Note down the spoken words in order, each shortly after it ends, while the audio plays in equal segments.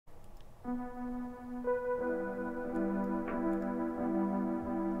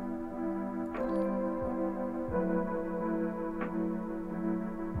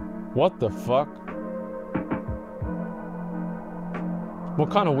What the fuck? What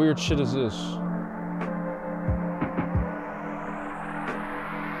kind of weird shit is this?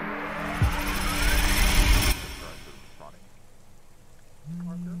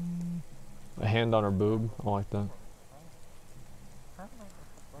 A hand on her boob. I like that.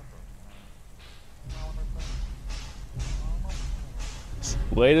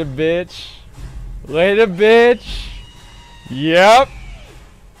 Later, bitch. Later, bitch. Yep.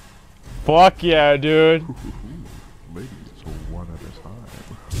 Fuck yeah, dude. Ladies, one at a time.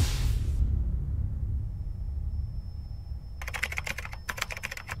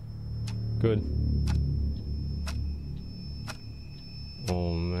 Good.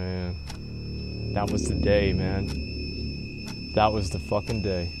 Oh man. That was the day, man. That was the fucking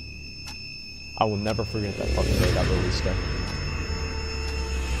day. I will never forget that fucking day, that release day.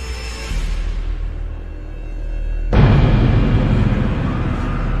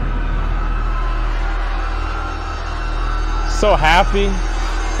 So happy.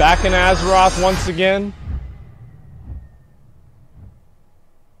 Back in Azeroth once again.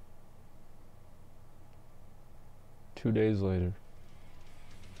 Two days later.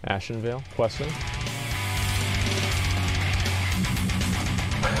 Ashenvale, questing.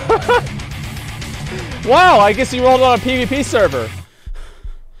 Wow, I guess you rolled on a PvP server.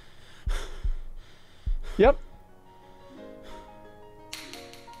 Yep.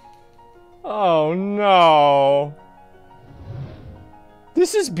 Oh no.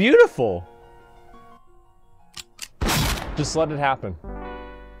 This is beautiful. Just let it happen.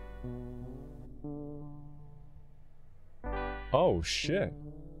 Oh shit.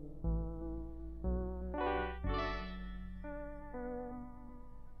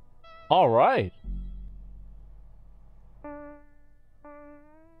 All right.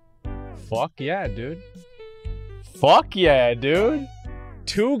 Fuck yeah, dude. Fuck yeah, dude.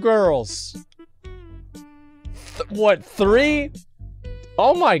 Two girls. What, three?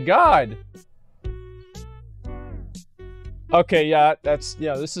 Oh my god. Okay, yeah,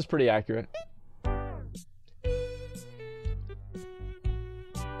 this is pretty accurate.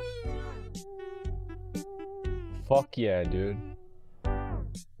 Fuck yeah, dude.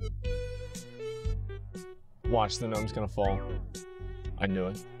 Watch, the gnome's gonna fall. I knew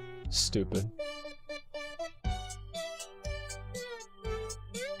it. Stupid.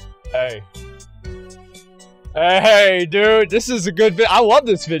 Hey. Hey, dude, this is a good I love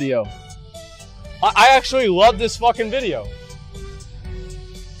this video. I actually love this fucking video.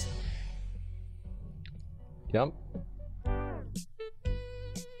 Yep.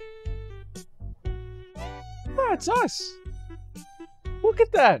 Oh, it's us. Look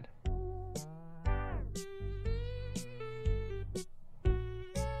at that.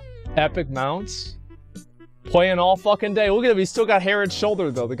 Epic mounts. Playing all fucking day. Look at him, he's still got Herod's shoulder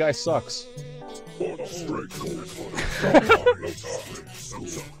though. The guy sucks.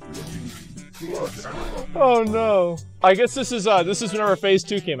 Oh no. I guess this is whenever phase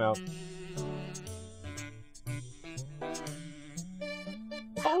 2 came out.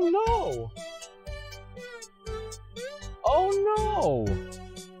 Oh no. Oh no.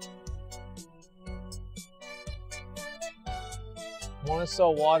 Want to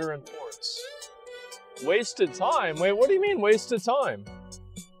sell water and ports. Wasted time? Wait, what do you mean wasted time?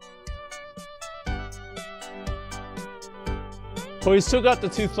 Well, he's still got the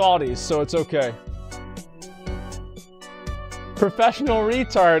 2 thoughties, so it's okay. Professional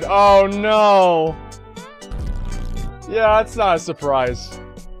retard. Oh no. Yeah, that's not a surprise.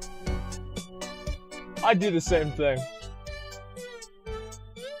 I do the same thing.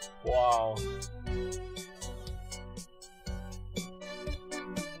 Wow.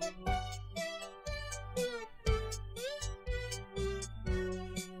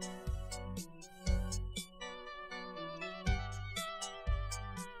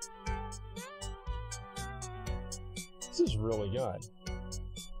 This is really good.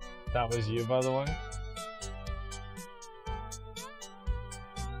 That was you, by the way.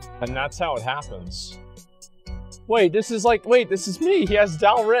 And that's how it happens. Wait, this is like, wait, this is me. He has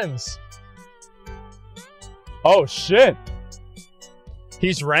Dal Rins. Oh, shit.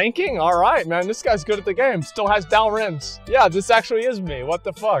 He's ranking? All right, man. This guy's good at the game. Still has Dal Rins. Yeah, this actually is me. What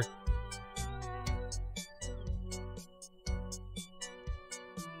the fuck?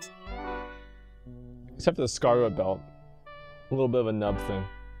 Except for the Scarlet belt. A little bit of a nub thing.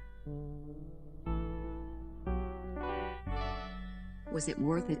 Was it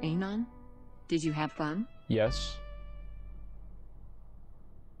worth it, Anon? Did you have fun? Yes.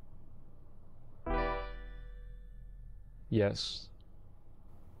 Yes.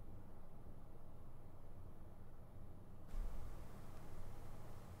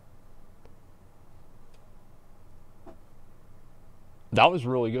 That was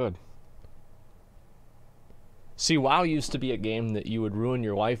really good. See, WoW used to be a game that you would ruin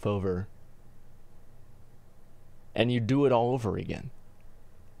your life over, and you do it all over again.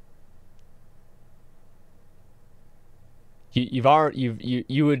 You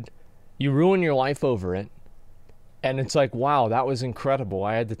ruin your life over it, and it's like, wow, that was incredible.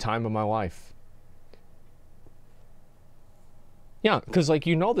 I had the time of my life. Yeah, because like,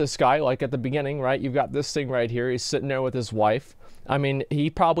 you know, this guy, like at the beginning, right? You've got this thing right here. He's sitting there with his wife. I mean,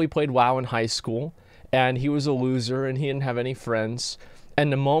 he probably played WoW in high school, and he was a loser, and he didn't have any friends.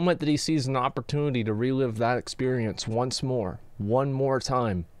 And the moment that he sees an opportunity to relive that experience once more, one more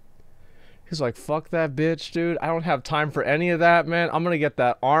time, he's like, fuck that bitch, dude. I don't have time for any of that, man. I'm going to get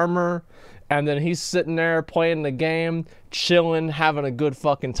that armor. And then he's sitting there playing the game, chilling, having a good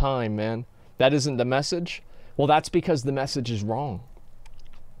fucking time, man. That isn't the message? Well, that's because the message is wrong.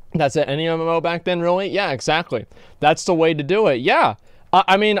 That's at any MMO back then, really? Yeah, exactly. That's the way to do it. Yeah.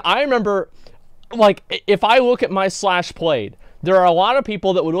 I mean, I remember, like, if I look at my slash played, there are a lot of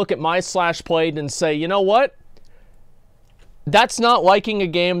people that would look at my slash played and say, you know what? That's not liking a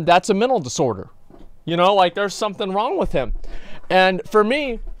game. That's a mental disorder. You know, like, there's something wrong with him. And for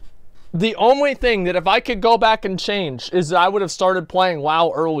me, the only thing that if I could go back and change is that I would have started playing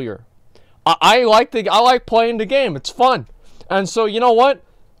WoW earlier. I like playing the game. It's fun. And so, you know what?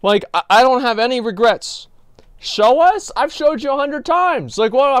 Like, I don't have any regrets. Show us? I've showed you 100 times.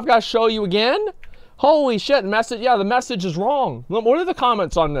 Like, what, I've got to show you again? Holy shit, message. Yeah, the message is wrong. What are the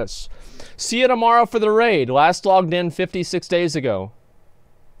comments on this? See you tomorrow for the raid. Last logged in 56 days ago.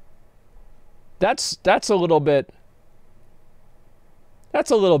 That's a little bit...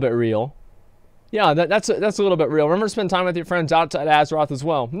 That's a little bit real. Yeah, that's a little bit real. Remember to spend time with your friends outside Azeroth as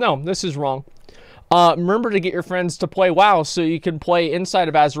well. No, this is wrong. Remember to get your friends to play WoW so you can play inside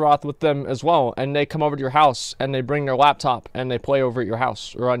of Azeroth with them as well. And they come over to your house and they bring their laptop and they play over at your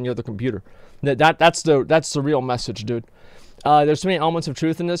house or on your other computer. That's the real message, dude. There's so many elements of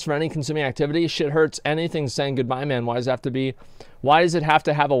truth in this for any consuming activity. Shit hurts. Anything saying goodbye, man. Why does it have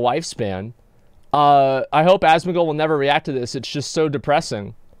to have a lifespan? I hope Asmongold will never react to this. It's just so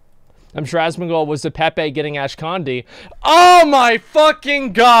depressing. I'm sure Asmongold was the Pepe getting Ashkandi. Oh my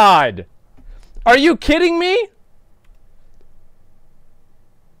fucking god! Are you kidding me?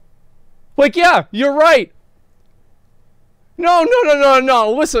 Like, yeah, you're right.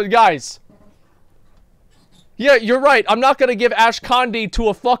 No. Listen, guys. Yeah, you're right. I'm not gonna give Ashkandi to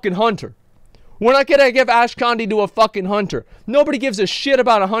a fucking hunter. We're not gonna give Ashkandi to a fucking hunter. Nobody gives a shit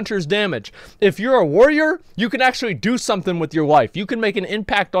about a hunter's damage. If you're a warrior, you can actually do something with your life. You can make an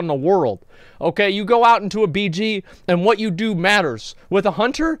impact on the world. Okay, you go out into a BG, and what you do matters. With a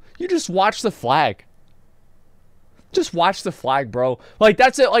hunter, you just watch the flag. Just watch the flag, bro. Like,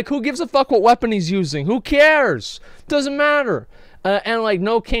 that's it. Like, who gives a fuck what weapon he's using? Who cares? Doesn't matter. And like,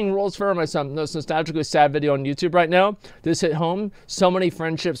 no king rules for my son. Most nostalgically sad video on YouTube right now. This hit home. So many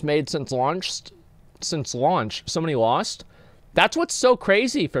friendships made since launch. So many lost. That's what's so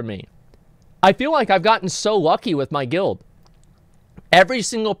crazy for me. I feel like I've gotten so lucky with my guild. Every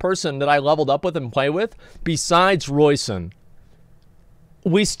single person that I leveled up with and play with, besides Royson,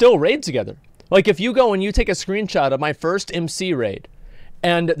 we still raid together. Like, if you go and you take a screenshot of my first MC raid,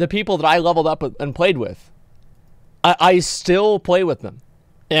 and the people that I leveled up with and played with, I still play with them.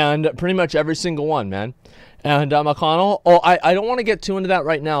 And pretty much every single one, man. And McConnell, I don't want to get too into that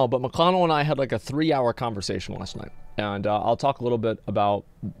right now, but McConnell and I had like a 3-hour conversation last night. And I'll talk a little bit about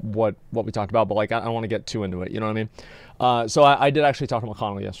what we talked about, but like, I don't want to get too into it, you know what I mean? So I did actually talk to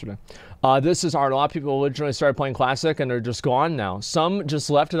McConnell yesterday. This is hard. A lot of people originally started playing Classic and they're just gone now. Some just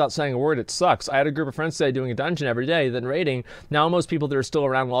left without saying a word. It sucks. I had a group of friends today doing a dungeon every day, then raiding. Now most people that are still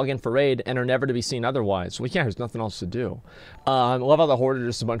around log in for raid and are never to be seen otherwise. Well, yeah, there's nothing else to do. I love how the Horde are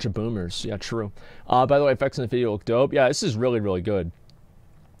just a bunch of boomers. Yeah, true. By the way, effects in the video look dope. Yeah, this is really, really good.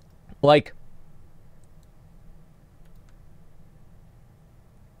 Like,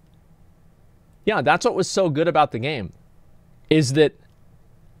 yeah, that's what was so good about the game, is that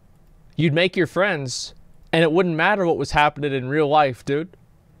you'd make your friends, and it wouldn't matter what was happening in real life, dude.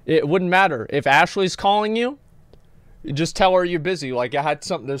 It wouldn't matter. If Ashley's calling you, you just tell her you're busy. Like, I had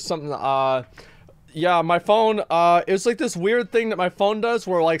something, there's something, yeah, my phone, it's like this weird thing that my phone does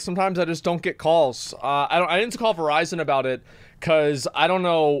where, like, sometimes I just don't get calls. I didn't call Verizon about it, because I don't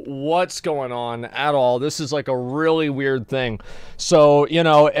know what's going on at all. This is like a really weird thing. So, you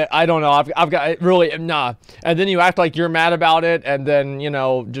know, I don't know. I've got really, nah. And then you act like you're mad about it, and then, you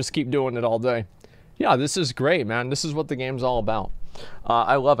know, just keep doing it all day. Yeah, this is great, man. This is what the game's all about.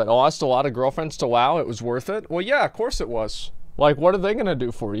 I love it. I lost a lot of girlfriends to WoW. It was worth it. Well, yeah, of course it was. Like, what are they gonna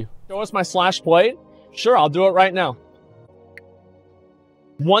do for you? Show us my slash plate? Sure, I'll do it right now.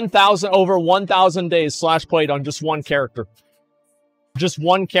 1,000, over 1,000 days slash plate on just one character. Just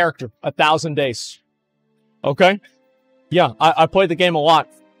one character, 1,000 days. Okay? Yeah, I played the game a lot.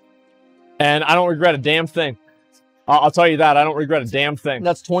 And I don't regret a damn thing. I'll tell you that, I don't regret a damn thing.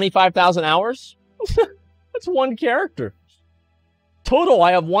 That's 25,000 hours? That's one character. Total,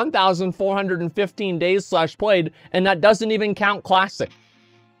 I have 1,415 days slash played, and that doesn't even count classic.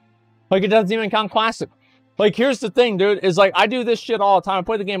 Like, it doesn't even count classic. Like, here's the thing, dude, is like, I do this shit all the time. I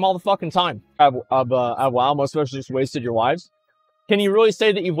play the game all the fucking time. Wow, most of us just wasted your lives. Can you really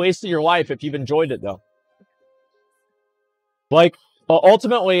say that you've wasted your life if you've enjoyed it, though? Like,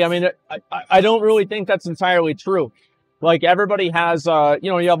 ultimately, I mean, I don't really think that's entirely true. Like, everybody has,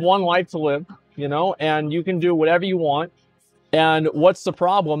 you know, you have one life to live, you know, and you can do whatever you want. And what's the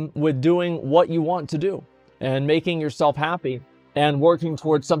problem with doing what you want to do and making yourself happy and working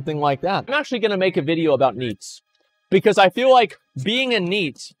towards something like that? I'm actually going to make a video about NEETs because I feel like being a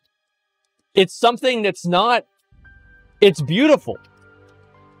NEET, it's something that's not, it's beautiful.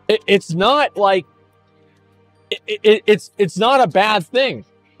 It's not like, it's not a bad thing,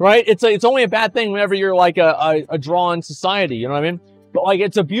 right? It's only a bad thing whenever you're like a drawn society, you know what I mean? But like,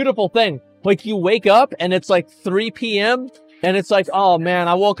 it's a beautiful thing. Like, you wake up and it's like 3 p.m. and it's like, oh man,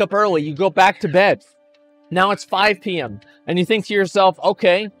 I woke up early. You go back to bed. Now it's 5 p.m. and you think to yourself,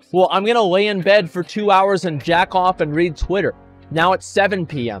 okay, well, I'm going to lay in bed for 2 hours and jack off and read Twitter. Now it's 7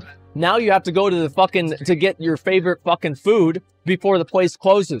 p.m. Now you have to go to the fucking, to get your favorite fucking food before the place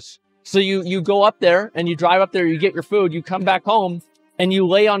closes. So you go up there and you drive up there, you get your food, you come back home and you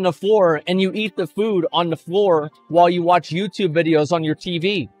lay on the floor and you eat the food on the floor while you watch YouTube videos on your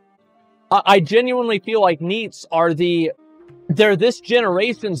TV. I genuinely feel like NEETs are they're this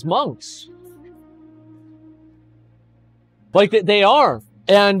generation's monks. Like, they are.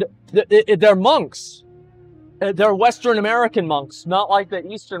 And they're monks. They're Western American monks, not like the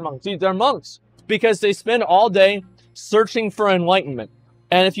Eastern monks. They're monks because they spend all day searching for enlightenment.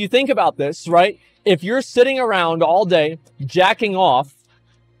 And if you think about this, right? If you're sitting around all day jacking off,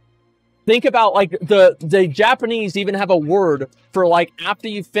 think about like the Japanese even have a word for like after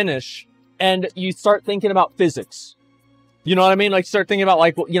you finish and you start thinking about physics. You know what I mean? Like, start thinking about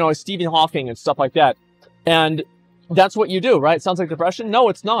like, you know, Stephen Hawking and stuff like that. And that's what you do, right? Sounds like depression? No,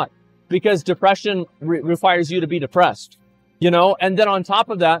 it's not. Because depression requires you to be depressed, you know? And then on top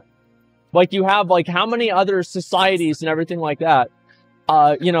of that, like, you have like how many other societies and everything like that,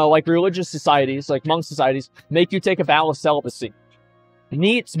 you know, like religious societies, like monk societies, make you take a vow of celibacy.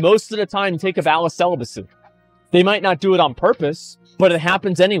 NEETs most of the time take a vow of celibacy. They might not do it on purpose, but it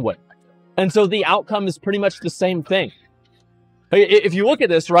happens anyway. And so the outcome is pretty much the same thing. If you look at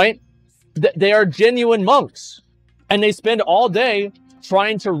this, right, they are genuine monks. And they spend all day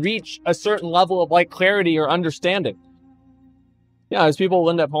trying to reach a certain level of like clarity or understanding. Yeah, as people will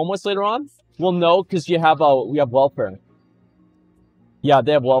end up homeless later on? Well, no, because we have welfare. Yeah,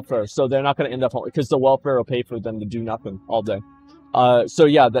 they have welfare, so they're not going to end up homeless because the welfare will pay for them to do nothing all day. So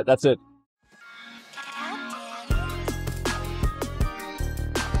yeah, that's it.